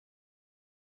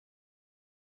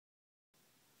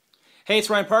Hey,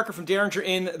 it's Ryan Parker from Derringer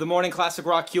in the Morning Classic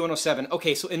Rock Q107.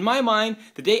 Okay, so in my mind,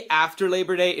 the day after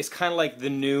Labor Day is kind of like the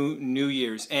New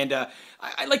Year's. And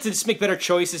I like to just make better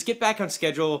choices, get back on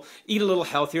schedule, eat a little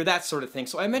healthier, that sort of thing.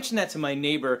 So I mentioned that to my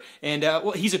neighbor, and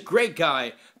well, he's a great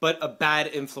guy, but a bad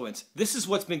influence. This is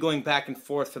what's been going back and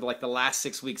forth for the last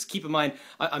 6 weeks. Keep in mind,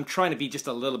 I'm trying to be just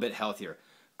a little bit healthier.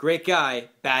 Great guy,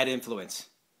 bad influence.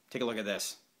 Take a look at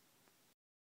this.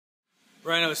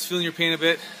 Ryan, I was feeling your pain a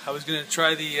bit. I was gonna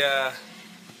try the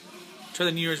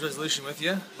New Year's resolution with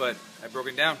you, but I broke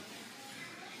it down.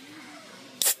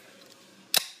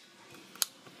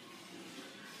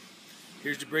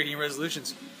 Here's your breaking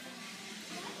resolutions.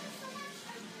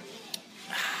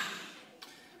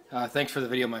 Thanks for the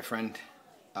video, my friend.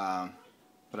 But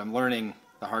I'm learning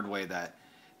the hard way that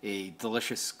a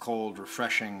delicious, cold,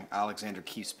 refreshing Alexander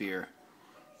Keith's beer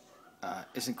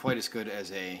isn't quite as good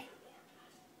as a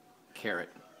carrot.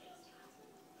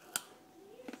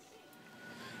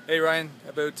 Hey Ryan,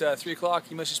 about 3 o'clock,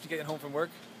 you must just be getting home from work.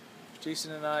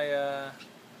 Jason and I,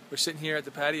 we're sitting here at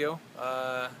the patio.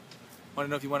 Want to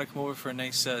know if you want to come over for a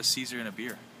nice Caesar and a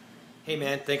beer. Hey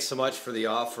man, thanks so much for the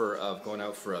offer of going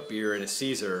out for a beer and a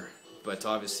Caesar, but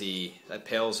obviously that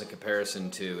pales in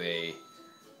comparison to a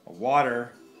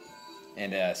water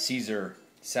and a Caesar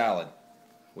salad,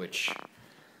 which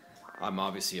I'm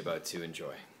obviously about to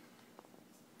enjoy.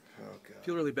 Oh, God. I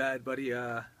feel really bad, buddy.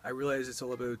 I realize it's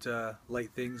all about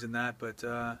light things and that, but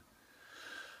I'm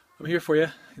here for you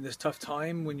in this tough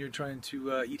time when you're trying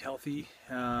to eat healthy.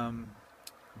 I'm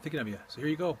thinking of you. So here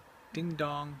you go. Ding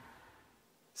dong.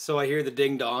 So I hear the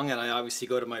ding dong, and I obviously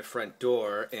go to my front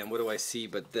door, and what do I see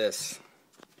but this?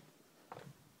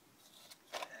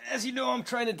 As you know, I'm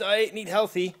trying to diet and eat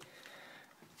healthy.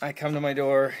 I come to my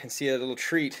door and see a little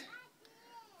treat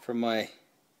from my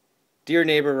dear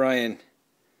neighbor Ryan,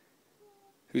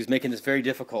 who's making this very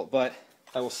difficult. But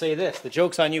I will say this, the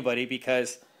joke's on you, buddy,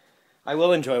 because I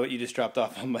will enjoy what you just dropped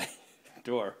off on my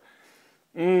door.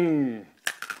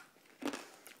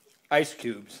 Ice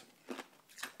cubes.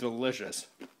 Delicious.